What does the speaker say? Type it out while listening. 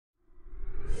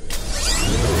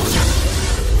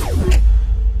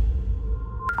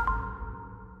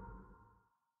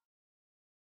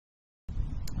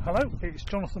Hello, it's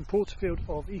Jonathan Porterfield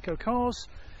of Eco Cars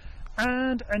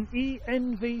and an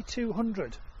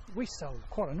eNV200. We sell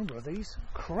quite a number of these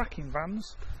cracking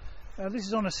vans. This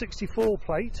is on a 64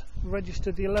 plate,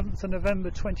 registered the 11th of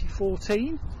November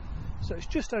 2014, so it's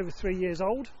just over 3 years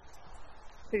old.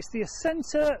 It's the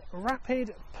Acenta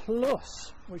Rapid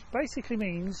Plus, which basically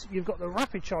means you've got the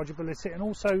rapid chargeability and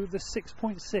also the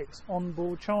 6.6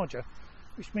 onboard charger,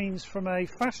 which means from a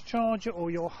fast charger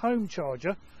or your home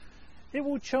charger, it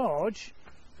will charge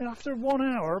after 1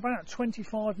 hour. About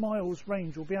 25 miles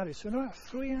range will be added, so in about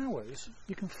 3 hours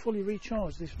you can fully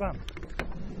recharge this van.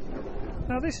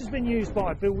 Now this has been used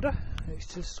by a builder,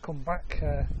 it's just come back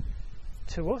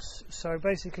to us, so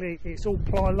basically it's all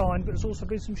ply lined, but there's also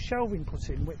been some shelving put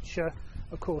in, which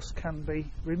of course can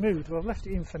be removed. Well, I've left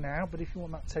it in for now, but if you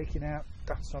want that taken out,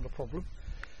 that's not a problem.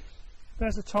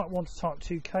 There's the type 1 to type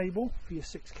 2 cable for your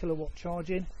 6 kilowatt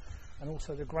charging, and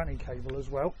also the granny cable as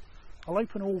well. I'll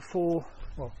open all four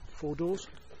doors.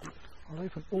 I'll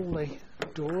open all the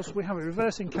doors. We have a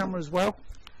reversing camera as well.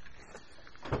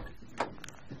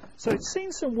 So it's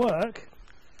seen some work,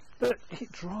 but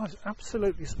it drives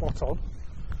absolutely spot on.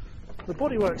 The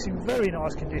bodywork's in very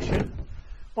nice condition.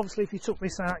 Obviously if you took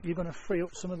this out you're going to free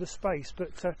up some of the space, but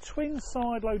twin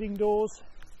side loading doors,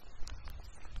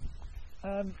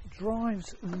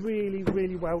 drives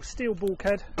really well. Steel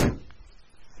bulkhead,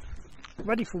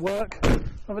 ready for work.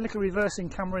 Have a little reversing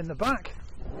camera in the back.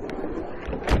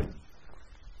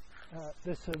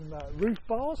 There's some roof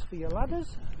bars for your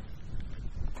ladders.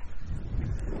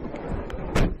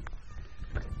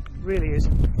 Really is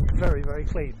very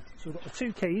clean. So we've got the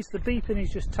 2 keys. The beeping is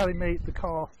just telling me the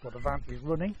car, or the van, is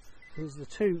running. There's the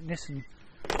 2 Nissan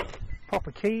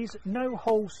proper keys. No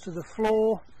holes to the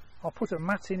floor. I'll put a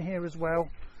mat in here as well.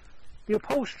 The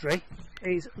upholstery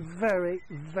is very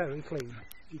clean,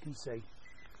 you can see.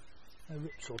 No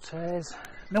rips or tears.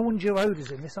 No undue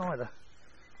odours in this either.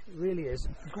 It really is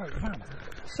a great van.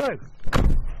 So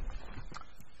the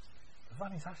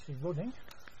van is actually running.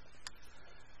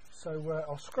 So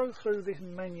I'll scroll through this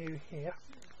menu here.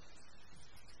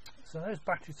 So there's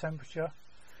battery temperature,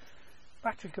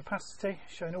 battery capacity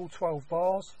showing all 12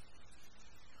 bars,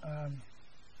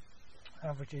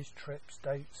 averages, trips,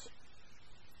 dates.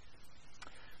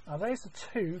 Now there's the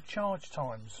 2 charge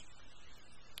times.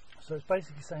 So it's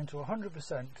basically saying to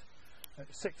 100%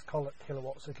 at 6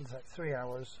 kilowatts it can take 3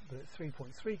 hours, but at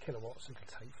 3.3 kilowatts it can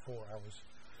take 4 hours.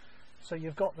 So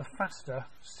you've got the faster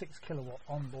 6 kilowatt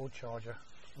onboard charger,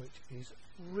 which is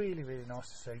really nice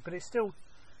to see, but it's still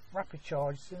rapid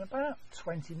charges in about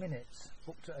 20 minutes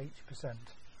up to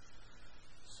 80%.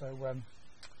 So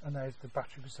and there's the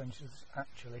battery percentages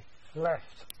actually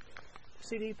left.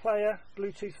 CD player,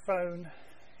 Bluetooth phone,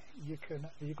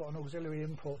 you've got an auxiliary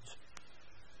input,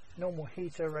 normal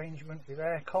heater arrangement with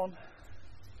aircon.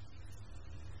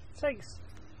 Takes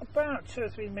about 2 or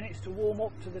 3 minutes to warm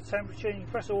up to the temperature, and you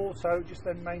press auto, just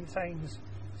then maintains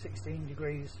 16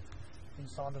 degrees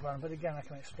inside the van, but again I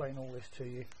can explain all this to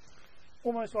you.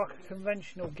 Almost like a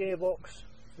conventional gearbox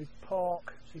with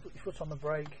park, so you put your foot on the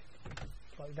brake,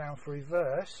 slightly down for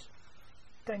reverse,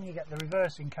 then you get the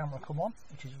reversing camera come on,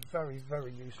 which is very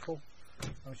useful.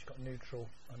 Once you've got neutral,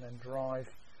 and then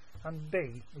drive, and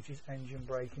B, which is engine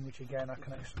braking, which again I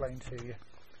can explain to you,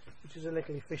 which is a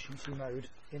little efficiency mode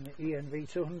in the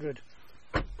eNV200.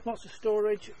 Lots of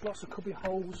storage, lots of cubby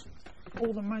holes,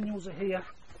 all the manuals are here.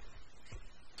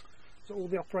 So all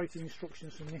the operating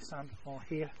instructions from Nissan are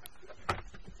here,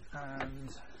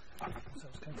 and what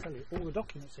else can I tell you? All the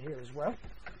documents are here as well.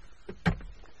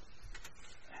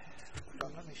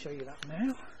 Let me show you that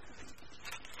now.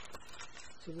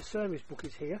 So the service book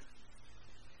is here.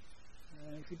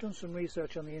 If you've done some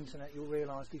research on the internet, you'll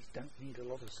realise these don't need a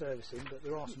lot of servicing, but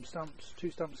there are some stamps,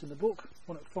 2 stamps in the book,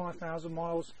 one at 5,000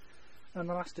 miles and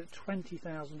the last at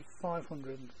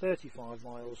 20,535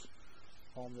 miles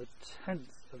on the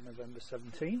 10th of November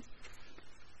 17.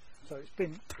 So it's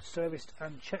been serviced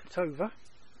and checked over,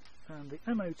 and the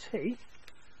MOT,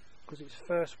 because its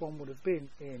first one would have been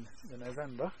in the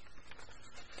November,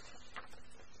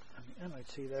 and the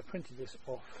MOT, they printed this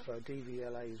off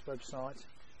DVLA's website.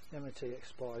 The MOT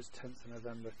expires 10th of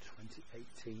November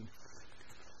 2018,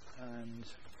 and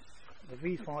the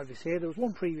V5 is here. There was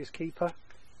one previous keeper,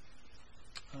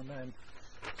 and then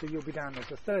so you'll be down as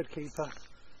the 3rd keeper,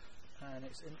 and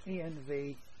it's an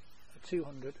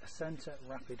eNV200 Acenta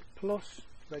Rapid Plus,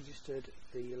 registered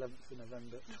the 11th of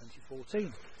November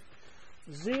 2014.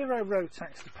 0 road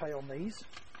tax to pay on these,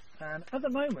 and at the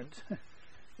moment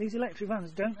these electric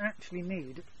vans don't actually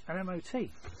need an MOT.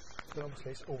 But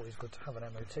obviously it's always good to have an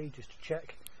MOT just to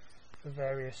check for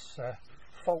various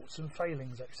faults and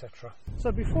failings, etc.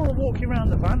 So before I walk you around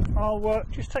the van, I'll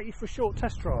just take you for a short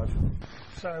test drive.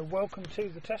 So welcome to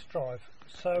the test drive.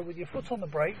 So with your foot on the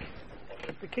brake,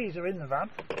 the keys are in the van,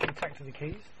 protected the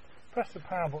keys, press the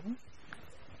power button.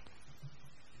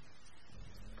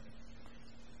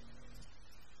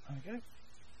 There we go.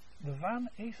 The van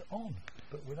is on,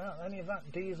 but without any of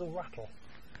that diesel rattle.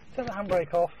 Take the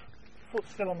handbrake off, foot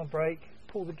still on the brake,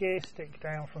 pull the gear stick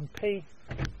down from P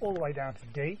all the way down to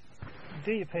D.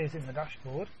 D appears in the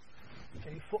dashboard.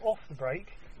 Get your foot off the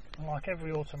brake, and like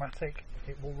every automatic,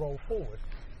 it will roll forward.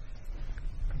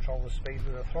 Control the speed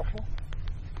with the throttle,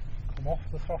 come off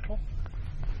the throttle.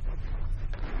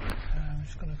 I'm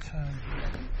just going to turn.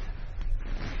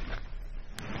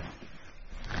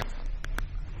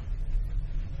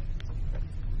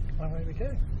 And there we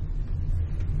go.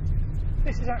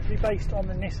 This is actually based on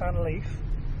the Nissan Leaf.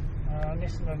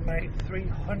 Nissan have made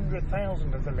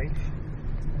 300,000 of the Leaf,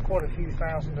 and quite a few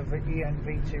thousand of the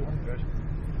eNV200.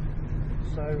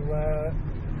 So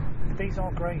these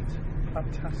are great,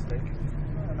 fantastic.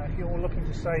 And if you're looking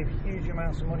to save huge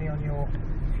amounts of money on your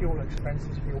fuel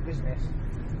expenses for your business,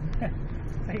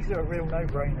 these are a real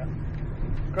no-brainer.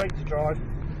 Great to drive.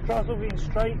 Drives lovely and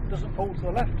straight, doesn't pull to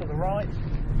the left or the right.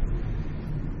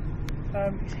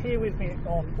 He's here with me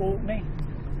on Orkney.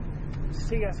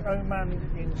 CSO man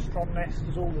in Stromness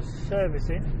does all the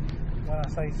servicing. When I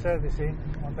say servicing,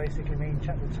 I basically mean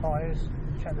check the tyres,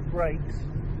 check the brakes,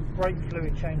 brake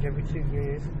fluid change every 2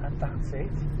 years, and that's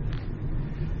it.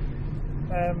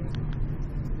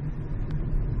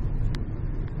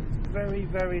 Very,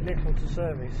 very little to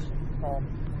service on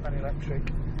an electric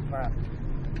van.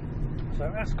 So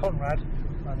ask Conrad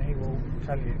and he will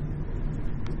tell you.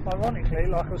 Ironically,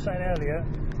 like I was saying earlier,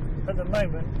 at the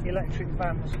moment electric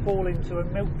vans fall into a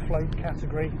milk float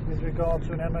category with regard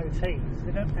to an MOT.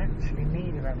 They don't actually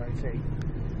need an MOT,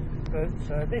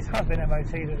 but this has been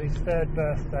MOT'd at his 3rd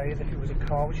birthday as if it was a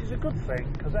car, which is a good thing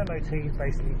because MOTs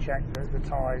basically check that the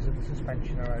tyres and the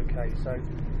suspension are okay. So,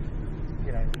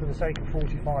 you know, for the sake of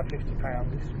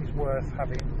 £45–50, it's worth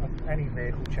having any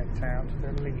vehicle checked out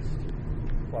at least,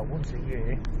 well, once a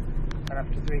year and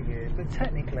after 3 years. But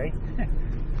technically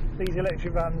these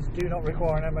electric vans do not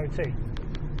require an MOT,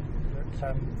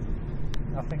 but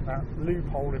I think that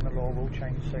loophole in the law will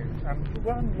change soon, and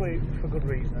for good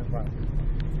reason as well.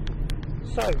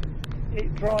 So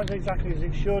it drives exactly as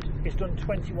it should. It's done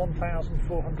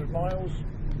 21,400 miles.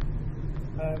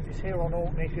 It's here on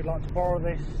Orkney. If you'd like to borrow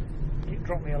this,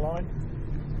 drop me a line,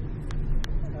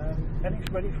 and it's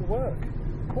ready for work.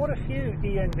 Quite a few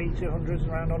eNV200s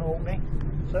around on Orkney,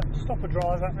 so stop a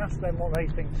driver, ask them what they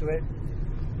think to it,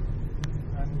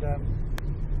 and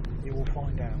you will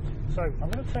find out. So I'm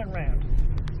going to turn round,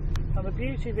 and the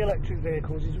beauty of the electric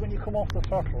vehicles is when you come off the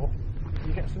throttle,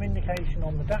 you get some indication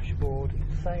on the dashboard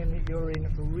saying that you're in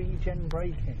regen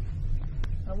braking.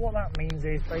 And what that means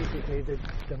is basically the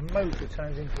motor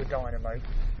turns into a dynamo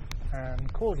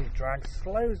and causes drag,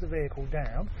 slows the vehicle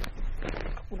down,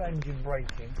 called engine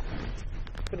braking,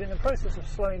 but in the process of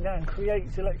slowing down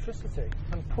creates electricity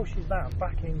and pushes that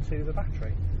back into the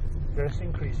battery, thus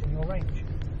increasing your range.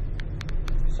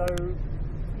 So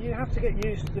you have to get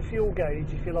used to the fuel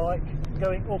gauge, if you like,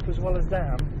 going up as well as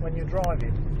down when you're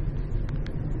driving.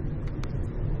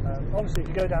 Obviously if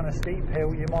you go down a steep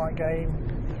hill you might gain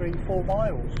 3–4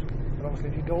 miles, but obviously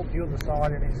if you go up the other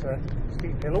side and it's a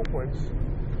steep hill upwards,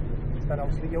 then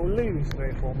obviously you'll lose 3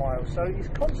 or 4 miles. So it's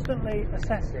constantly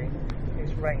assessing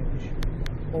its range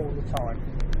all the time.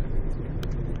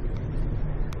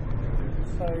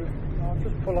 So I'll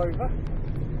just pull over.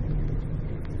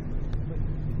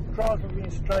 The driver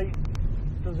being straight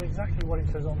does exactly what it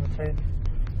says on the tin.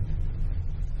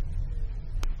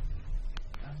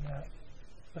 And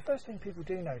the first thing people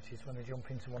do notice when they jump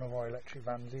into one of our electric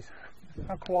vans is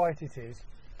how quiet it is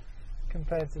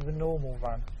compared to the normal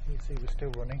van. You can see we're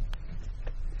still running.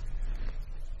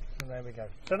 So there we go.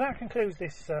 So that concludes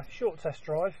this short test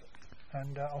drive,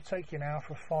 and I'll take you now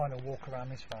for a final walk around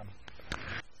this van.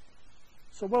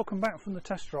 So welcome back from the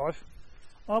test drive.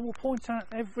 I will point out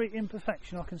every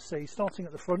imperfection I can see, starting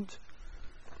at the front.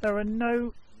 There are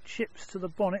no chips to the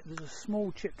bonnet. There's a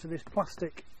small chip to this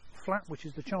plastic flap, which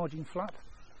is the charging flap.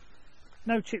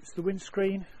 No chips to the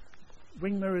windscreen.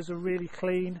 Wing mirrors are really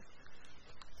clean.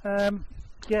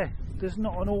 Yeah, there's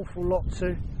not an awful lot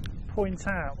to point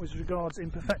out with regards to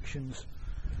imperfections.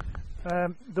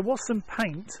 There was some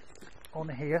paint on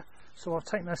here, so I've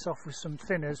taken this off with some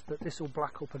thinners, but this will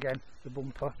black up again, the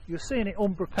bumper. You're seeing it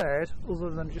unprepared,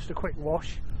 other than just a quick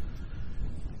wash.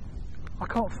 I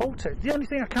can't fault it. The only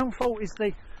thing I can fault is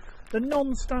the The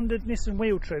non-standard Nissan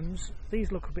wheel trims,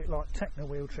 these look a bit like Techno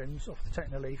wheel trims off the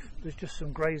Techno Leaf. There's just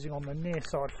some grazing on the near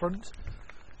side front,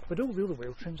 but all the other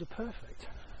wheel trims are perfect.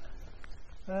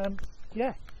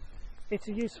 Yeah, it's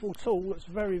a useful tool that's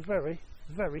very, very,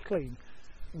 very clean.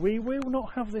 We will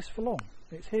not have this for long.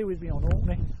 It's here with me on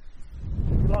Orkney.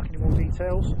 If you'd like any more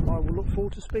details, I will look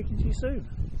forward to speaking to you soon.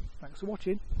 Thanks for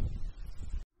watching.